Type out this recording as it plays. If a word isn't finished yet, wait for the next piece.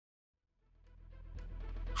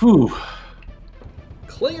Whew.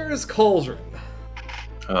 Klinger's Kauldron.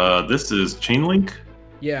 This is chain link?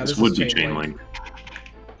 Yeah, this would be chain link.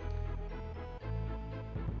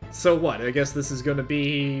 So what? I guess this is going to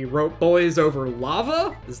be rope boys over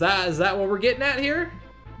lava? Is that what we're getting at here?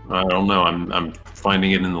 I don't know. I'm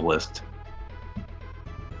finding it in the list.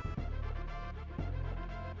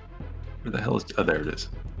 Where the hell is? Oh, there it is.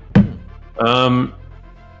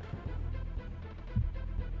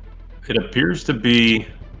 It appears to be.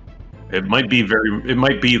 It might be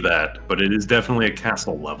that, but it is definitely a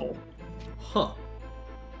castle level. Huh.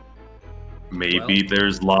 Maybe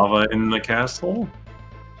there's lava in the castle?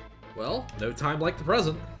 Well, no time like the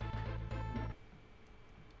present.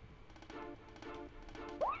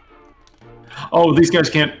 Oh, these guys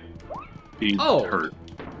can't be hurt.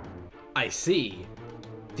 I see.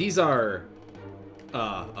 These are...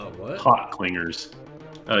 what? Hot clingers.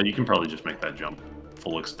 You can probably just make that jump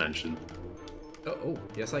full extension. Oh,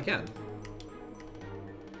 yes I can.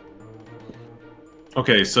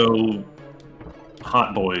 Okay, so...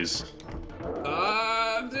 Hot boys.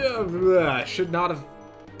 I should not have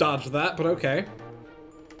dodged that, but okay.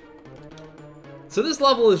 So this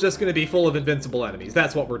level is just going to be full of invincible enemies.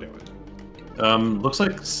 That's what we're doing. Looks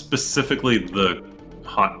like specifically the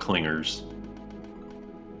hot clingers.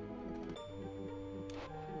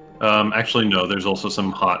 Actually, no, there's also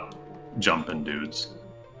some hot jumping dudes.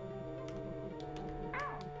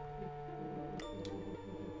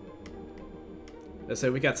 So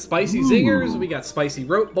we got spicy zingers, we got spicy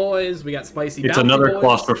rope boys, we got spicy It's bounty another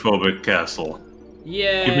boys. claustrophobic castle.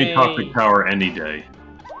 Yay! Give me Toxic Tower any day.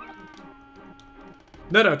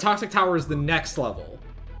 No, Toxic Tower is the next level.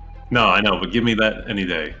 No, I know, but give me that any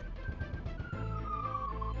day.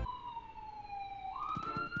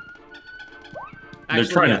 They're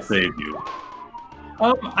trying to save you.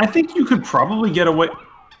 I think you could probably get away...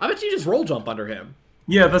 I bet you just roll jump under him.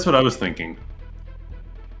 Yeah, that's what I was thinking.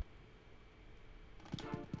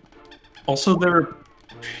 Also, there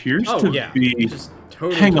appears to be... Just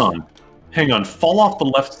totally Hang on. Fall off the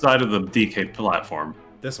left side of the DK platform.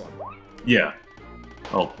 This one. Yeah.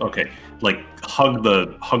 Oh, okay. Like, hug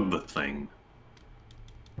the thing.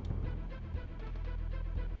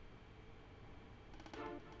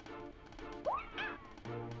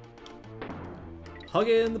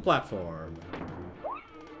 Hugging the platform.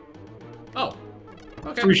 Oh.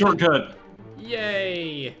 Okay. Free shortcut.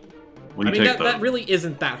 Yay. I mean, that really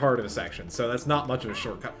isn't that hard of a section, so that's not much of a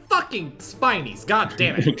shortcut. Fucking spinies, god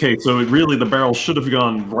damn it. Okay, so really the barrel should have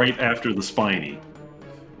gone right after the spiny.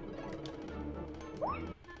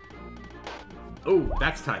 Oh,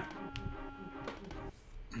 that's tight.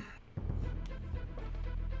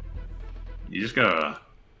 You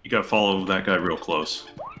gotta follow that guy real close.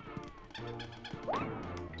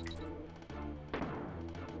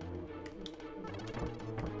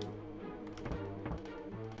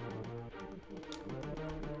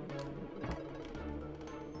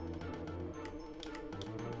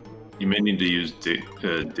 You may need to use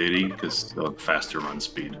Diddy because faster run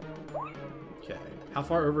speed. Okay. How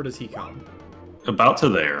far over does he come? About to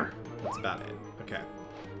there. That's about it. Okay.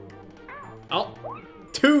 Oh,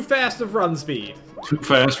 too fast of run speed. Too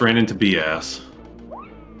fast, ran into BS.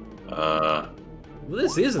 Well,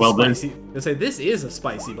 this is a spicy. This is a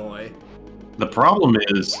spicy boy. The problem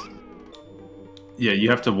is, yeah, you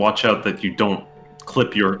have to watch out that you don't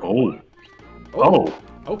clip your. Oh.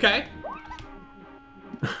 Okay.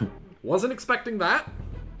 Wasn't expecting that.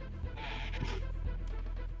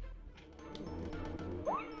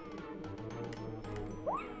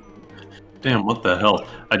 Damn, what the hell?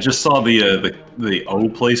 I just saw the O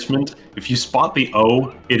placement. If you spot the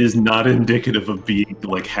O, it is not indicative of being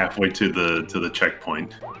like halfway to the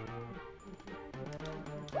checkpoint.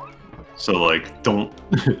 So like, don't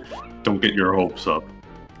get your hopes up,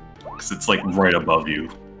 because it's like right above you.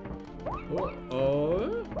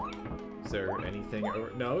 Is there anything over?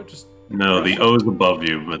 No, just... No, the O's above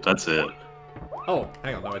you, but that's it. Oh,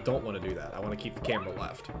 hang on. No, I don't want to do that. I want to keep the camera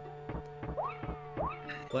left.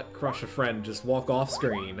 Let Crush a Friend just walk off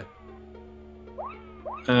screen.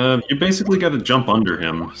 You basically got to jump under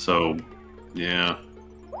him, so... Yeah.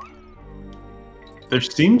 There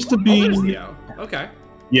seems to be... Oh, there's the O. Okay.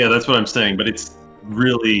 Yeah, that's what I'm saying, but it's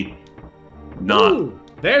really not... Ooh,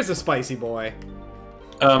 there's a spicy boy.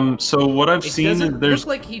 So what I've seen is doesn't there's...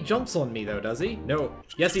 look like he jumps on me, though, does he? No.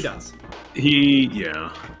 Yes, he does.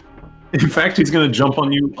 Yeah. In fact, he's gonna jump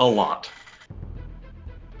on you a lot.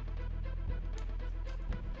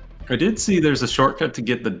 I did see there's a shortcut to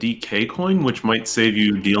get the DK coin, which might save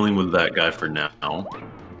you dealing with that guy for now.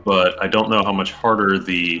 But I don't know how much harder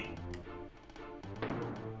the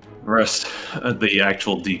rest the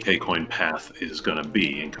actual DK coin path is gonna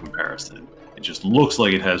be in comparison. It just looks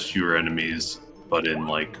like it has fewer enemies, but in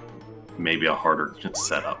like maybe a harder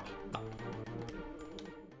setup.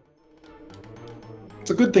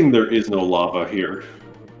 It's a good thing there is no lava here.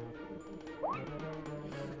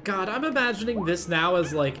 God, I'm imagining this now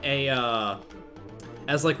as like a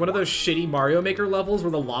as like one of those shitty Mario Maker levels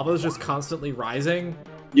where the lava is just constantly rising.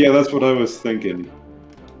 Yeah, that's what I was thinking.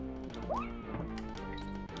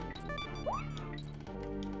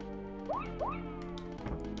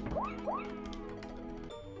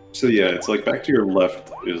 So yeah, it's like back to your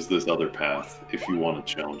left is this other path if you want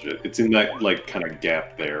to challenge it. It's in that like kind of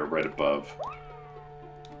gap there right above.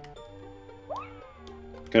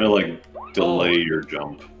 Kind of like delay your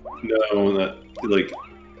jump. No, that like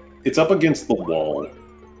it's up against the wall.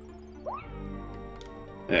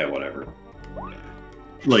 Yeah, whatever.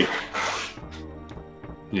 Like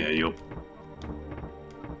yeah, you'll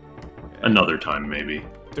another time maybe.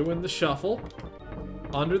 Doing the shuffle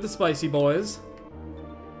under the spicy boys.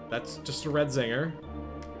 That's just a red zinger.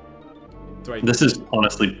 This is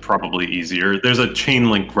honestly probably easier. There's a chain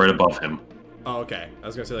link right above him. Oh, okay. I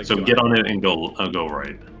was gonna say like. So get on it and go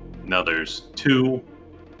right. Now there's 2.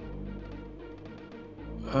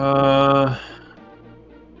 Oh.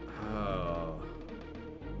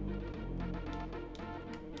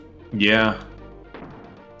 Yeah.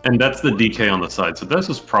 And that's the DK on the side. So this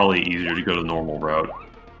is probably easier to go the normal route.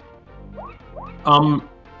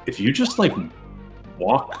 If you just like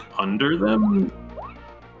walk under them.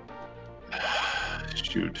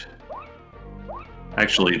 Shoot.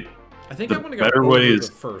 Actually, I think I want to go over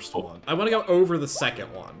the first one. I want to go over the second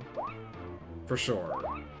one. For sure.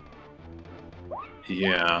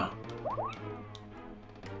 Yeah.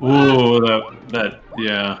 Ooh,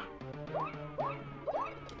 yeah.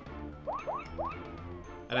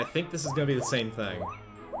 And I think this is going to be the same thing.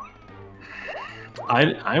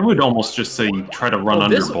 I would almost just say try to run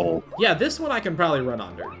under both. Yeah, this one I can probably run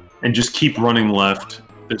under. And just keep running left.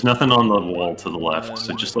 There's nothing on the wall to the left,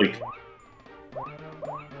 so just like...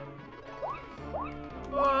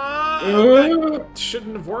 That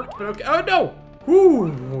shouldn't have worked, but okay. Oh, no!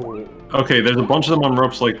 Ooh. Okay, there's a bunch of them on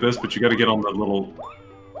ropes like this, but you gotta get on that little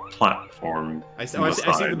platform. I see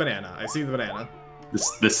the banana. I see the banana.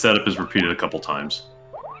 This setup is repeated a couple times.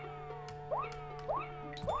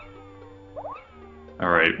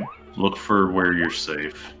 Alright, look for where you're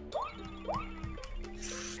safe.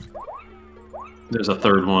 There's a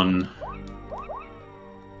third one.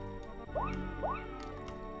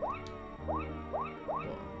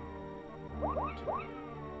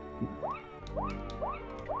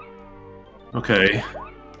 Okay.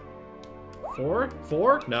 4?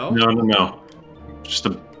 4? No? No. Just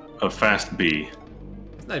a fast B.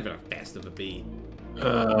 It's not even a fast of a B.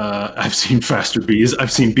 I've seen faster bees.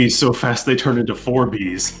 I've seen bees so fast they turn into 4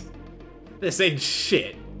 bees. This ain't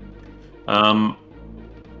shit. I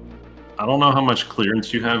don't know how much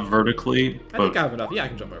clearance you have vertically, but... I think I have enough. Yeah, I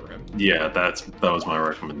can jump over him. Yeah, that was my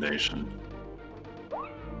recommendation.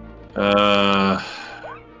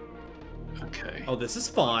 Okay. Oh, this is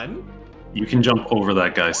fun. You can jump over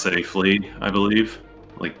that guy safely, I believe.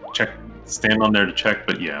 Like, stand on there to check,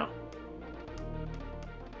 but yeah.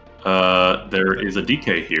 There is a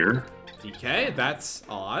DK here. DK? That's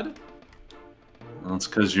odd. That's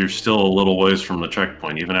because you're still a little ways from the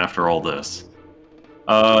checkpoint, even after all this.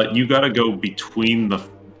 You gotta go between the...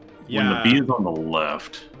 When the B is on the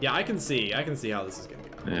left. Yeah, I can see how this is gonna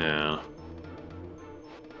go. Yeah.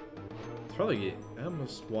 It's probably... I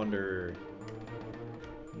almost wonder...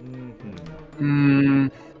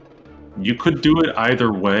 You could do it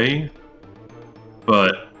either way,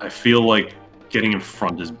 but I feel like getting in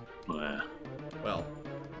front is... Well,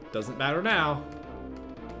 doesn't matter now.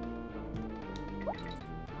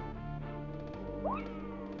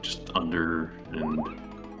 Just under and...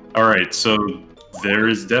 Alright, so there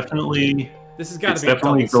is definitely... This has got to be a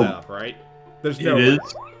double setup, right? There's no It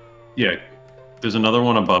is. Yeah. There's another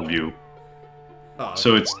one above you. Oh, okay.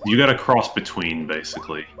 So you gotta cross between,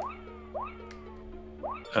 basically.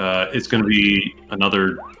 It's gonna be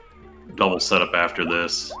another double setup after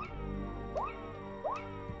this.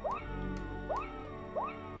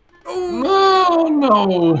 Oh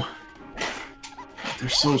no! They're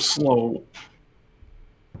so slow.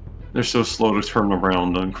 They're so slow to turn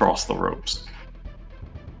around and cross the ropes.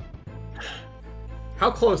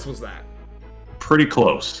 How close was that? Pretty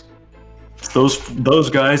close. Those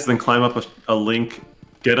guys then climb up a link,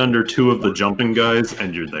 get under 2 of the jumping guys,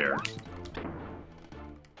 and you're there.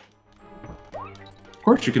 Of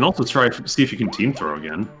course, you can also try to see if you can team throw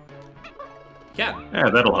again. Yeah. Yeah,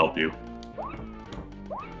 that'll help you.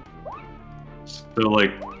 So,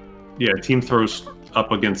 like, Yeah, team throws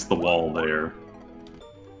up against the wall there.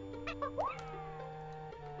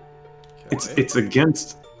 Okay. It's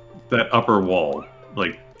against that upper wall,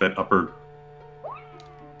 like that upper.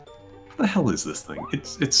 What the hell is this thing?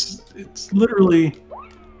 It's literally.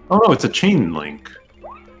 Oh no, it's a chain link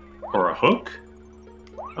or a hook.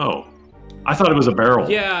 Oh, I thought it was a barrel.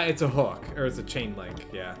 Yeah, it's a hook or it's a chain link.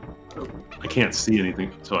 Yeah. I can't see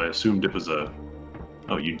anything, so I assumed it was a.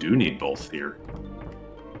 Oh, you do need both here.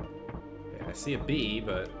 Yeah, I see a B,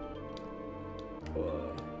 but.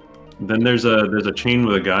 Then there's a chain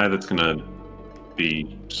with a guy that's gonna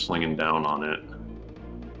be slinging down on it.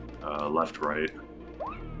 Left, right.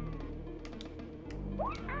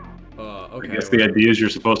 Okay. I guess the idea is you're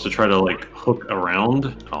supposed to try to like hook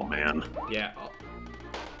around. Oh man. Yeah.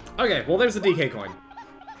 Okay. Well, there's a DK coin.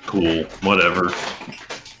 Cool. Whatever.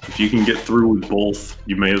 If you can get through with both,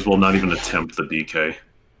 you may as well not even attempt the DK.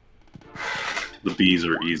 The Bs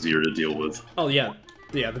are easier to deal with. Oh yeah.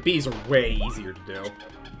 Yeah, the Bs are way easier to do.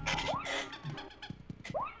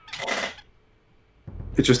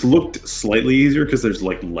 It just looked slightly easier because there's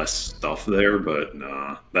like less stuff there, but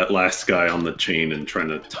nah. That last guy on the chain and trying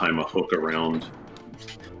to time a hook around.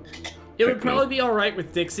 It would probably be alright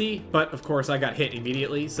with Dixie, but of course I got hit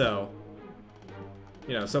immediately, so...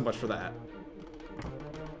 You know, so much for that.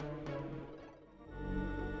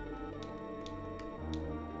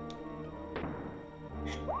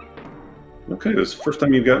 Okay, this is the first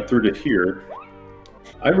time you've got through to here.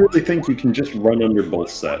 I really think you can just run under both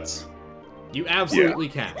sets. You absolutely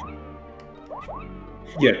can.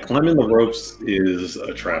 Yeah, climbing the ropes is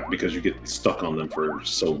a trap because you get stuck on them for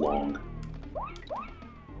so long.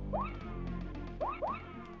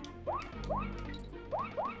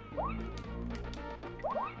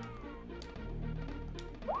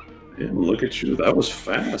 Yeah, look at you. That was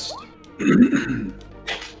fast.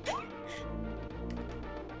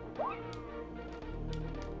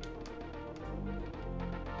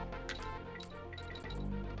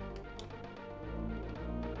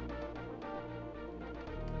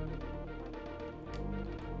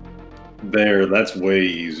 There, that's way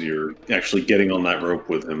easier. Actually getting on that rope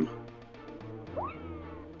with him.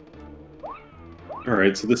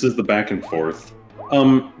 Alright, so this is the back and forth.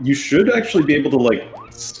 You should actually be able to,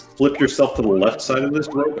 like, flip yourself to the left side of this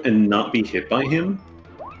rope and not be hit by him.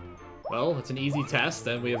 Well, it's an easy test,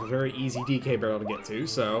 and we have a very easy DK barrel to get to,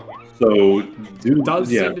 so... So, Does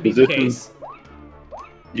seem to be the case.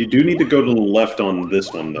 You do need to go to the left on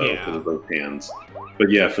this one, though, Yeah. because of those hands. But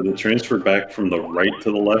yeah, for the transfer back from the right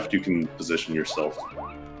to the left, you can position yourself.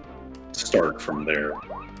 Start from there.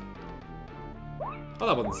 Oh,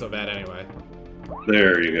 that wasn't so bad anyway.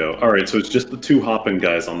 There you go. All right, so it's just the two hopping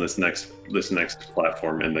guys on this next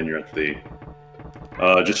platform, and then you're at the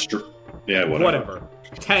yeah, whatever.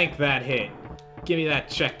 Tank that hit. Give me that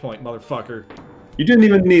checkpoint, motherfucker. You didn't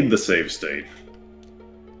even need the save state.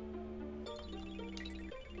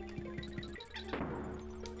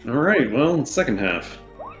 All right, well, second half.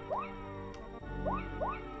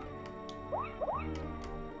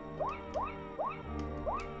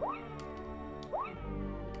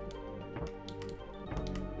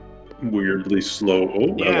 Weirdly slow.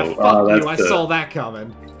 Oh, yeah, hello. fuck you. I saw that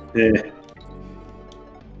coming. Yeah.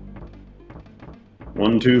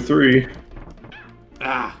 1, 2, 3.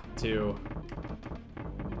 Ah, 2.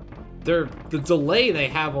 The delay they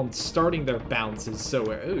have on starting their bounce is so...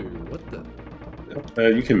 Ooh, what the...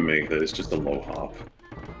 You can make that. It's just a low hop.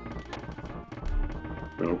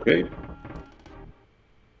 Okay.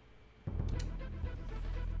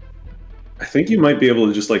 I think you might be able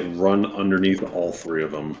to just, like, run underneath all three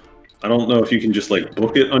of them. I don't know if you can just, like,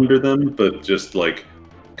 book it under them, but just, like,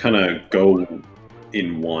 kind of go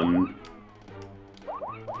in one.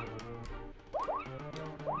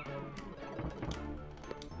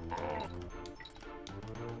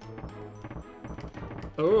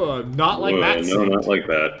 Oh, not like that. No, not like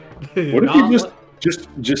that. What if you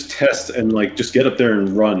just test and like just get up there and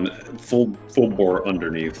run full bore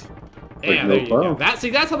underneath? Like, yeah, there you go. That's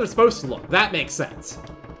how they're supposed to look. That makes sense.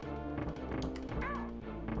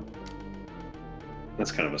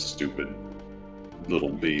 That's kind of a stupid little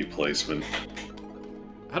B placement.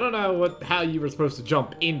 I don't know how you were supposed to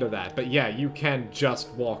jump into that, but yeah, you can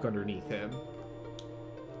just walk underneath him.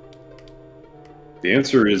 The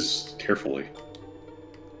answer is carefully.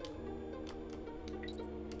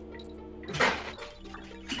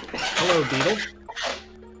 Hello, Beetle.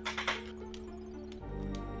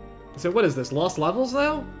 So what is this, Lost Levels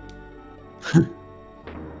now?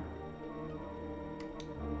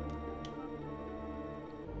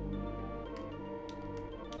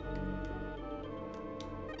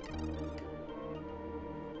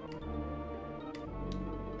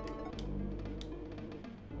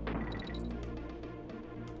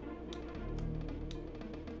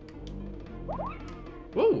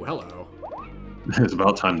 Whoa, hello. It's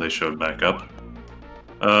about time they showed back up.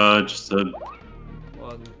 Just a...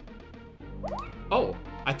 One. Oh,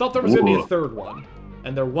 I thought there was going to be a Ooh. third one,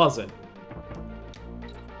 and there wasn't.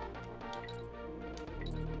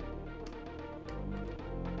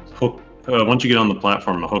 Hook. Once you get on the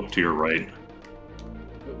platform, the hook to your right.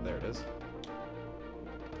 Oh, there it is.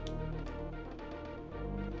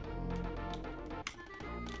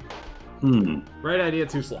 Right idea,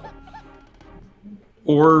 too slow.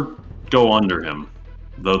 Or go under him.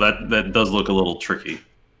 Though that does look a little tricky.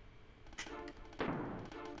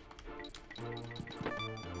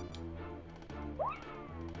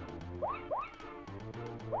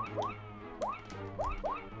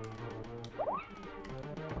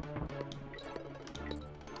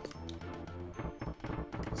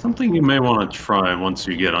 Something you may want to try once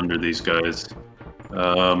you get under these guys.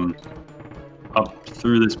 Up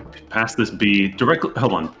through this, past this bee, directly.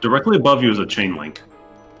 Hold on. Directly above you is a chain link.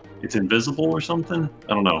 It's invisible or something.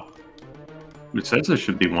 I don't know. It says there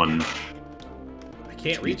should be one. I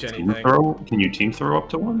can't reach Team anything. throw? Can you team throw up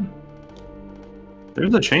to one?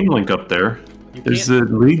 There's a chain link up there. You There's can't-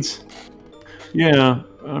 it leads. Yeah,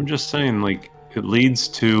 I'm just saying, like it leads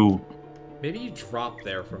to. Maybe you dropped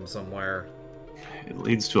there from somewhere. It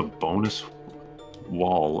leads to a bonus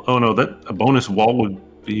wall. Oh no, that a bonus wall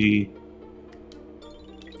would be.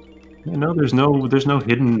 No, there's no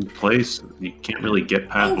hidden place. You can't really get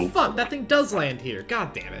past. Oh fuck! That thing does land here.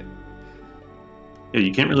 God damn it. Yeah,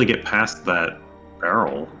 you can't really get past that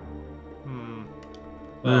barrel.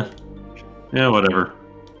 Well, Yeah, whatever.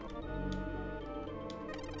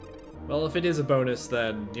 well, if it is a bonus,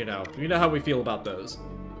 then you know how we feel about those.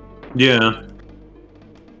 Yeah.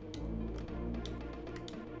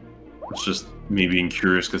 It's just me being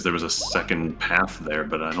curious because there was a second path there,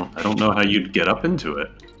 but I don't know how you'd get up into it.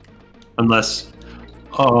 Unless,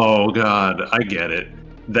 oh god, I get it.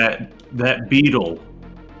 That beetle.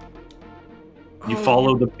 You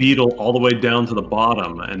follow the beetle all the way down to the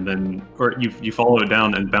bottom, and then, or you follow it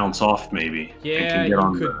down and bounce off maybe. and Yeah, can you get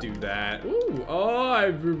on could do that. Ooh,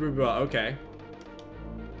 okay.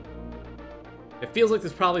 It feels like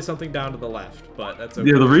there's probably something down to the left, but that's okay.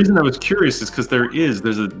 Yeah, the reason I was curious is because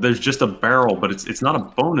there's just a barrel, but it's not a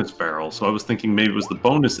bonus barrel. So I was thinking maybe it was the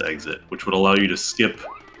bonus exit, which would allow you to skip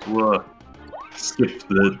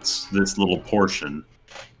this little portion.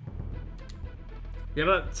 Yeah,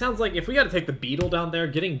 but it sounds like if we gotta take the beetle down there,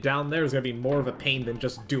 getting down there is gonna be more of a pain than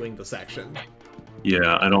just doing the section.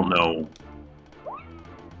 Yeah, I don't know.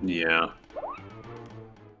 Yeah.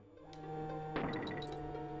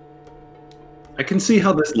 I can see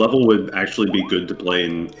how this level would actually be good to play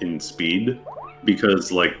in speed,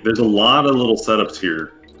 because like there's a lot of little setups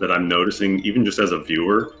here that I'm noticing, even just as a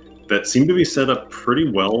viewer, that seem to be set up pretty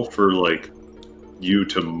well for like you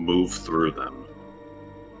to move through them.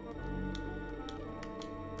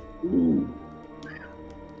 Ooh, man.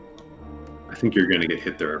 I think you're gonna get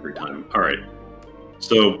hit there every time. Alright.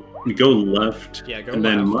 So you go left, Yeah, go and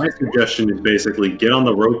then my left. suggestion is basically get on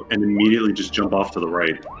the rope and immediately just jump off to the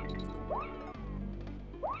right.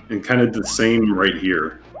 And kind of the same right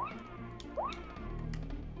here.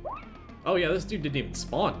 Oh yeah, this dude didn't even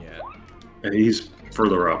spawn yet. And he's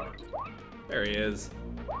further up. There he is.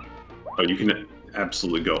 Oh, you can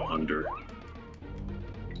absolutely go under.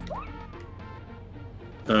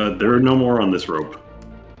 There are no more on this rope.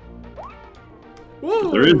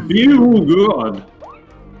 Woo! There is you, God.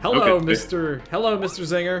 Hello, Okay. Hello, Mr.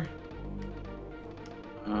 Zinger.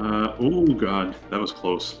 Oh God, that was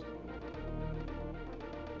close.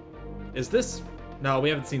 Is this? No, we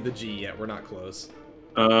haven't seen the G yet. We're not close.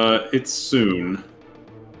 It's soon.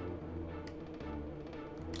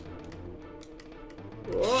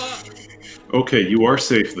 Okay, you are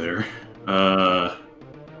safe there. You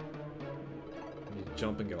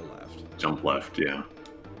jump and go left. Jump left, yeah.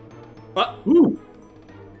 What? Ooh,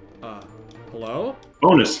 Hello?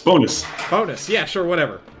 bonus. Bonus. Yeah, sure,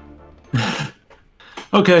 whatever.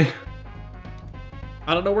 Okay.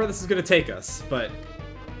 I don't know where this is gonna take us, but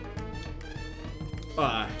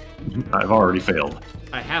I've already failed.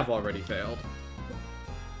 I have already failed.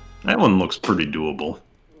 That one looks pretty doable.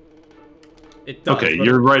 It does. Okay, but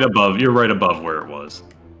you're right above. You're right above where it was.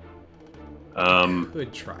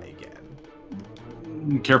 could try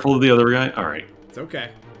again. Careful of the other guy. All right. It's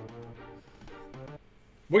okay.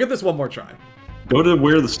 We'll get this one more try. Go to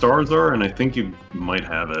where the stars are, and I think you might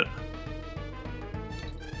have it.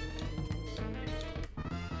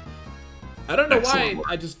 I don't know Excellent why work.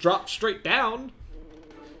 I just dropped straight down.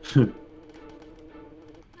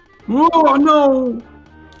 Whoa, no!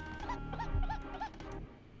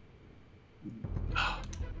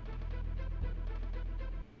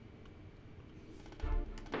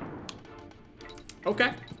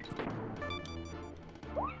 Okay.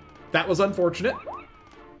 That was unfortunate.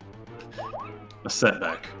 A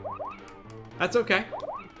setback. That's okay.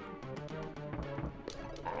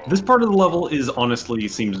 This part of the level is honestly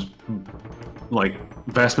seems like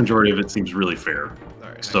vast majority of it seems really fair.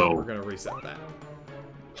 Alright, so we're gonna reset that.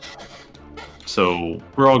 So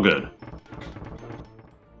we're all good.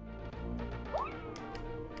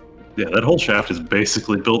 Yeah, that whole shaft is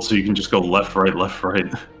basically built so you can just go left, right, left, right.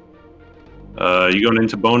 You going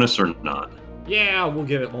into bonus or not? Yeah, we'll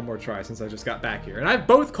give it one more try since I just got back here. And I have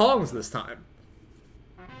both Kongs this time.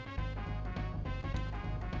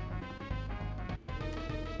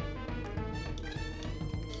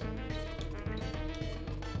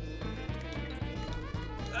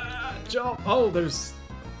 Jump! Oh, there's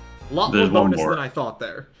a lot more bonus than I thought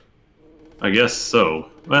there. I guess so.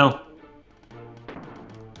 Well.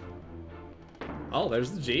 Oh,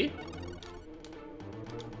 there's the G.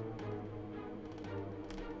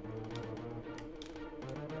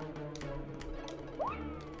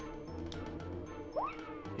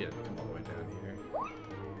 Yeah, come all the way down here.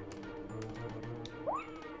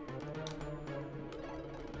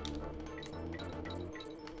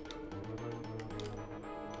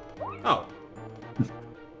 Oh.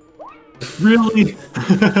 Really?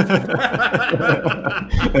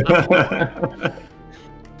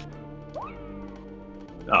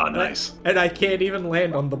 Ah, nice. And I can't even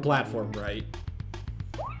land on the platform right.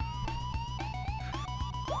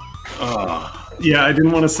 Yeah, I didn't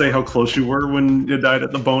want to say how close you were when you died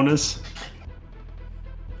at the bonus.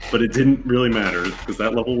 But it didn't really matter, because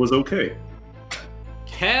that level was okay.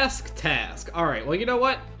 Cask task. Alright, well, you know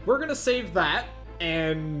what? We're gonna save that,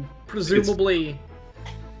 and presumably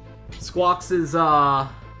Squawks is, oh,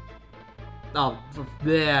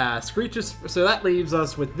 yeah, Screech's, so that leaves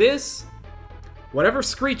us with this, whatever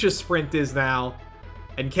Screech's sprint is now,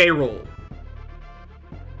 and K-Rool.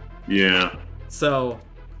 Yeah. So,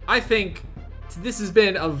 I think this has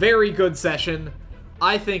been a very good session.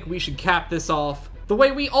 I think we should cap this off the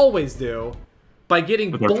way we always do, by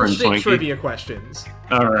getting bullshit trivia questions.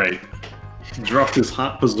 Alright. Drop this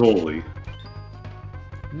hot Pozzoli.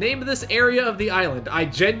 Name of this area of the island. I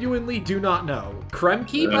genuinely do not know.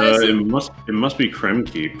 Kremkeep, I assume? It must be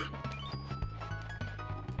Kremkeep.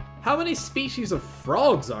 How many species of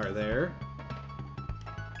frogs are there?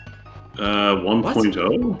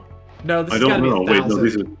 1.0? No, this I is gotta don't know. be 1,000. Wait, no,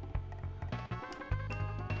 these are...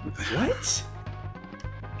 What?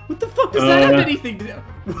 What the fuck does that have anything to do?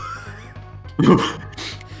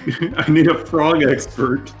 I need a frog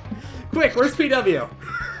expert. Quick, where's PW?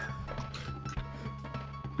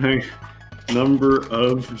 Number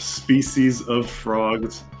of species of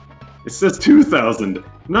frogs. It says 2,000.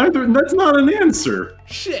 That's not an answer.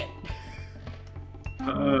 Shit.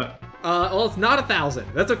 Well, it's not 1,000.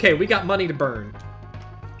 That's okay. We got money to burn.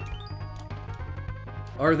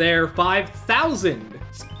 Are there 5,000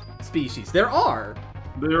 species? There are.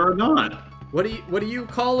 There are not. What do you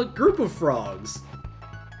call a group of frogs?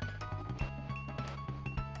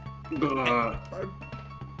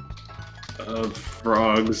 Of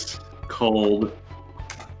frogs called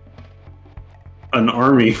an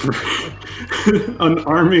army for an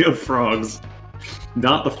army of frogs.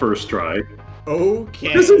 Not the first try.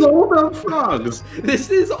 Okay. This is all about frogs. This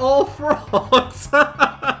is all frogs.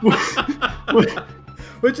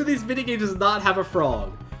 Which of these minigames does not have a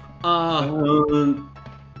frog?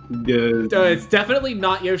 It's definitely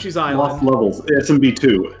not Yoshi's Island. Lost levels.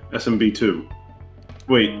 SMB2. SMB2.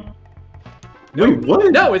 Wait. No. Wait,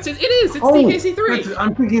 what? No, it is. It's DKC3.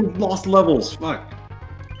 I'm thinking Lost Levels. Fuck.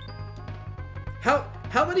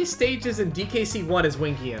 How many stages in DKC1 is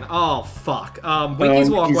Winky in? Oh fuck. Winky's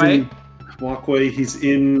Walkway. Walkway. He's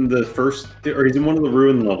in the first, or he's in one of the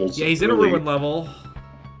ruin levels. Yeah, he's in a ruin level.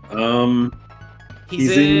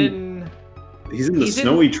 He's in the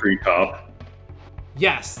snowy treetop.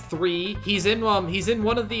 Yes, 3. He's in one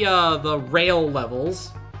of the rail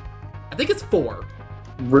levels. I think it's 4.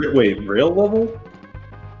 Wait, rail level?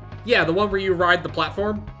 Yeah, the one where you ride the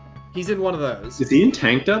platform. He's in one of those. Is he in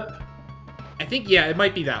Tanked Up? I think, yeah, it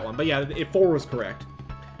might be that one. But yeah, 4 was correct.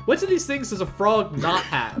 Which of these things does a frog not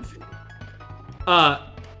have?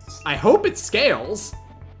 I hope it scales.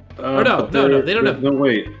 Or no, they don't have... No,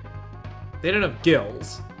 wait. They don't have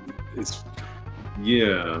gills.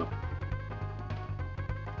 Yeah.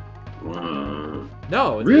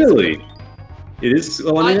 No. Really? It is.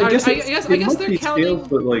 Well, I mean, I guess they're counting. Scales,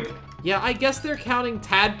 but like. Yeah, I guess they're counting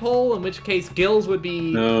tadpole, in which case gills would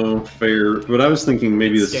be. No, fair. But I was thinking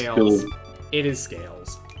maybe the scales. It is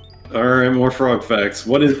scales. All right, more frog facts.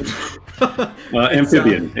 What is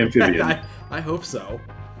amphibian? Amphibian. I hope so.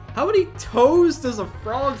 How many toes does a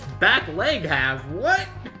frog's back leg have? What?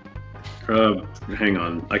 Hang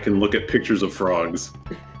on. I can look at pictures of frogs.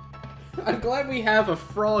 I'm glad we have a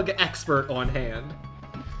frog expert on hand.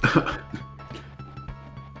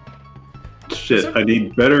 Shit, I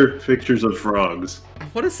need better pictures of frogs. I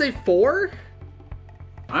want to say 4?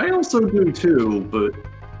 I also do too, but...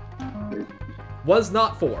 Was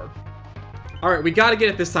not 4. Alright, we gotta get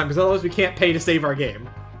it this time, because otherwise we can't pay to save our game.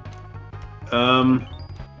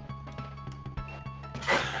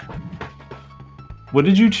 What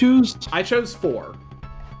did you choose? I chose 4.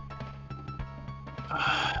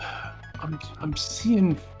 I'm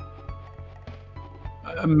seeing...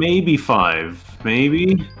 maybe 5.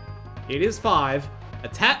 Maybe? It is 5. A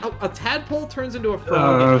tadpole turns into a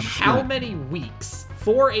frog in how many weeks?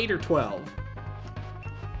 4, 8, or 12?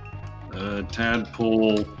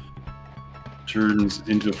 Tadpole turns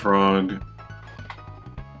into a frog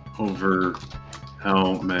over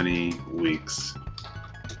how many weeks?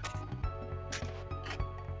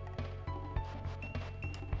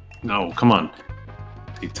 No, come on.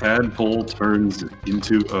 A tadpole turns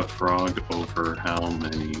into a frog over how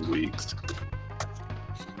many weeks?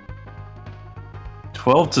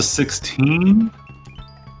 12 to 16?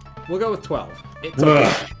 We'll go with 12. It's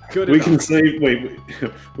okay. Good we enough. Can save... Wait,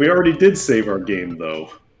 we already did save our game,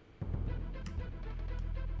 though.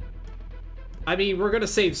 I mean, we're gonna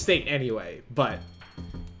save state anyway, but...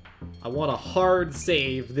 I want to hard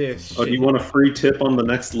save this shit. Oh, do you want a free tip on the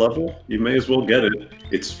next level? You may as well get it.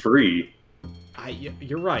 It's free.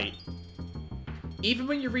 You're right. Even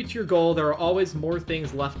when you reach your goal, there are always more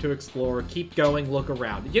things left to explore. Keep going, look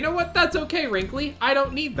around. You know what? That's okay, Wrinkly. I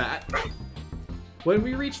don't need that. When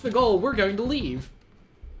we reach the goal, we're going to leave.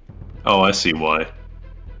 Oh, I see why.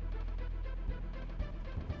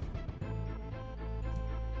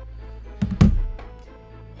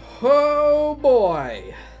 Oh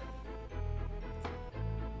boy.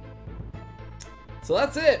 So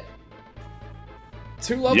that's it.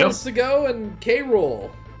 2 levels to go and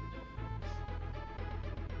K-Rool.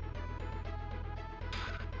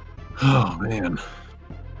 Oh, man.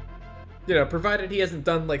 You know, provided he hasn't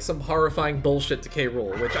done, like, some horrifying bullshit to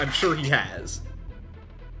K-Rool, which I'm sure he has.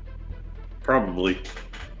 Probably.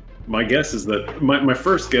 My guess is that... My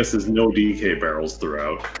first guess is no DK barrels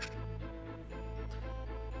throughout.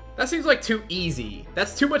 That seems like too easy.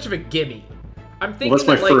 That's too much of a gimme. I'm thinking Well,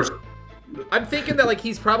 that's my first... I'm thinking that, like,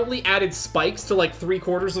 he's probably added spikes to, like,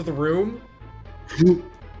 3/4 of the room.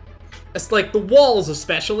 It's like, the walls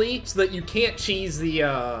especially, so that you can't cheese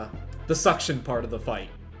the suction part of the fight.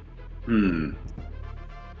 Hmm.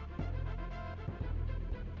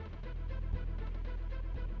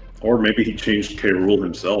 Or maybe he changed K-Rool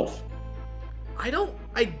himself. I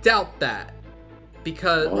doubt that.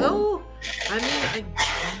 Because, well, I mean,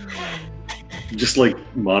 Just like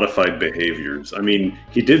modified behaviors. I mean,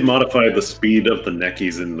 he did modify the speed of the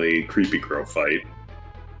Neckies in the Creepy Crow fight.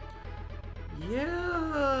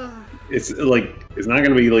 Yeah. It's like, it's not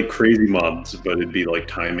gonna be like crazy mods, but it'd be like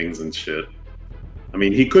timings and shit. I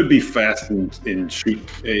mean, he could be fast and shoot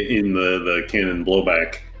in the cannon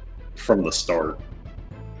blowback from the start.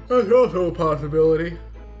 That's also a possibility.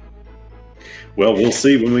 Well, we'll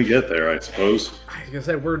see when we get there, I suppose. Like I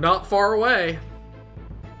said, we're not far away.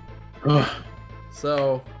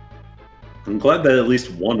 So... I'm glad that at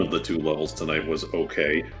least one of the 2 levels tonight was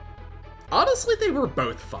okay. Honestly, they were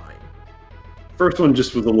both fine. First one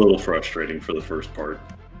just was a little frustrating for the first part.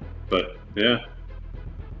 But, yeah.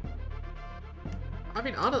 I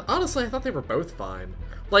mean, honestly, I thought they were both fine.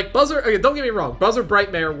 Like, Buzzer... Okay, don't get me wrong. Buzzer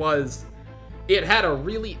Brightmare was... It had a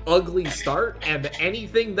really ugly start, and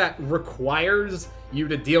anything that requires you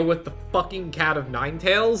to deal with the fucking Cat of Nine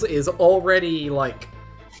Tails is already, like...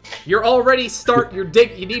 You're already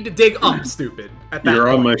you need to dig up, stupid, at that You're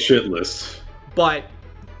point. on my shit list. But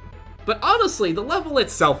honestly, the level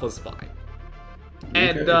itself was fine.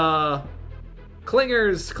 And,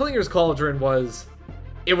 Klinger's Kauldron was...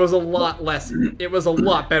 It was a lot less... It was a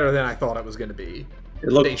lot better than I thought it was going to be. It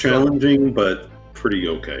looked challenging, but pretty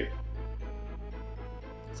okay.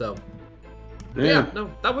 So... Yeah, no,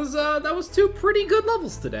 that was 2 pretty good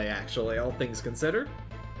levels today, actually, all things considered.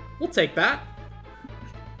 We'll take that.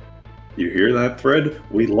 You hear that, Fred?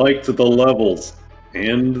 We liked the levels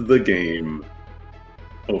and the game.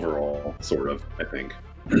 Overall, sort of, I think.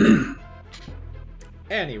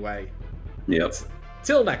 Anyway. Yep.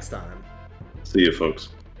 Till next time. See you, folks.